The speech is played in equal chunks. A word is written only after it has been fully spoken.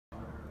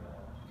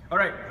All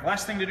right,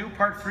 last thing to do,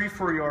 part 3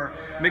 for your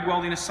MIG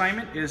welding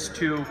assignment is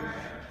to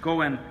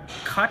go and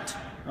cut,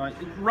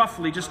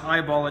 roughly just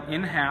eyeball it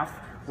in half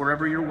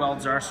wherever your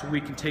welds are so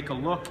we can take a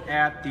look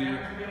at the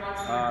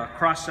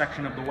cross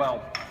section of the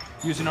weld.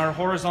 Using our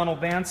horizontal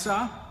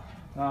bandsaw,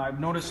 I've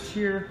noticed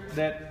here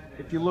that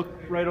if you look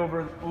right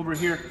over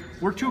here,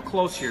 we're too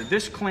close here.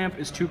 This clamp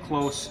is too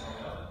close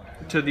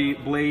to the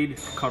blade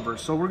cover,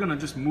 so we're gonna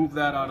just move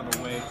that out of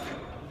the way.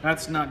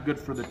 That's not good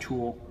for the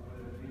tool.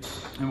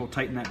 And we'll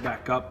tighten that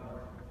back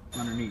up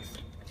underneath.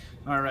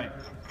 All right,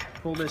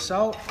 pull this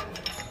out,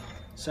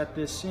 set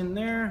this in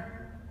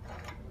there.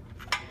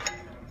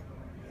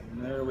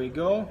 And there we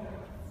go.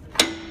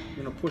 I'm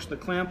gonna push the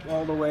clamp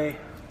all the way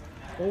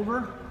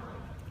over.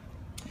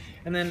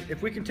 And then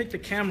if we can take the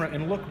camera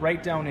and look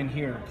right down in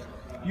here,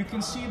 you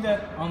can see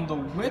that on the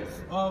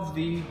width of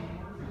the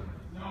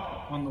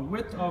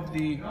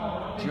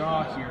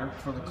jaw here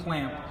for the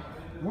clamp,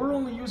 we're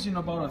only using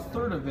about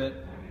 1/3 of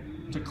it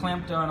to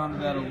clamp down onto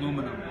that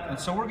aluminum. And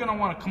so we're gonna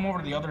wanna come over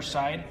to the other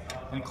side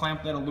and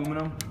clamp that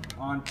aluminum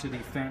onto the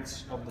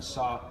fence of the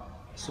saw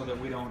so that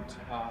we don't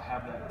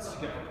have that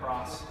skip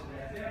across.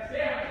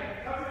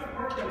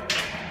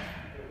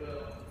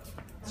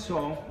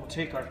 So we'll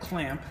take our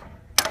clamp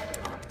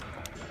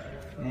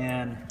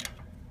and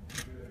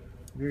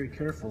very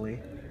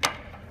carefully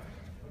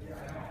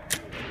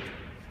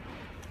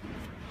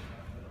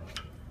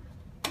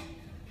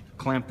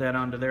clamp that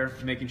onto there,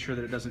 making sure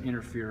that it doesn't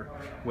interfere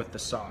with the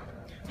saw.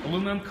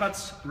 Aluminum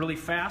cuts really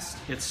fast,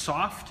 it's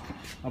soft,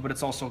 but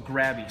it's also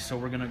grabby, so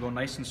we're gonna go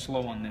nice and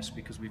slow on this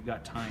because we've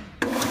got time.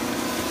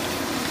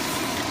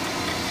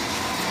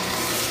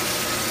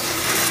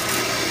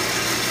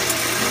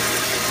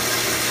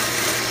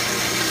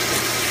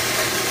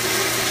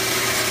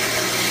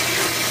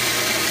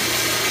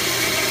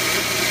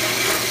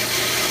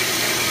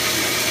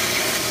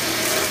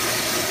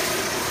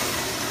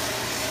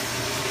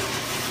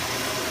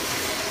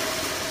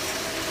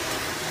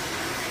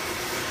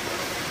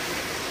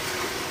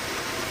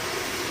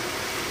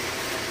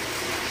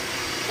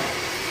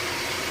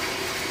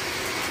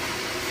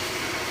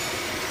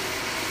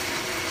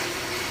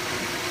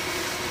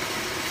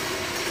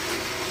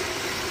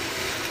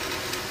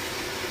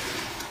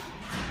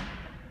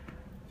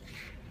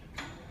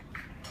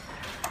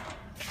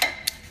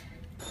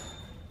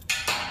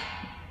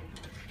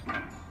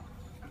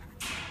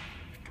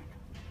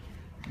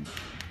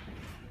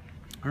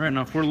 All right,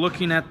 now if we're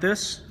looking at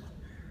this,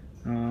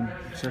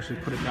 let's actually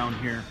put it down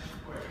here.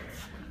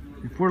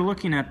 If we're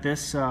looking at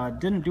this,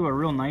 didn't do a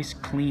real nice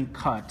clean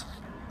cut.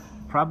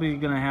 Probably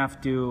gonna have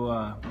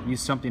to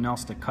use something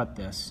else to cut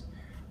this.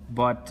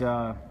 But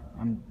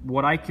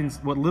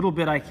what little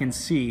bit I can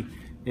see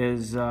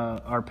is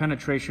our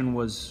penetration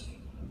was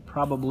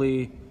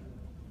probably,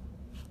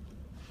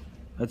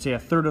 let's say,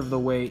 1/3 of the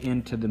way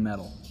into the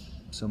metal.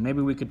 So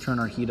maybe we could turn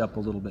our heat up a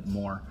little bit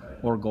more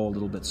or go a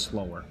little bit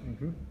slower.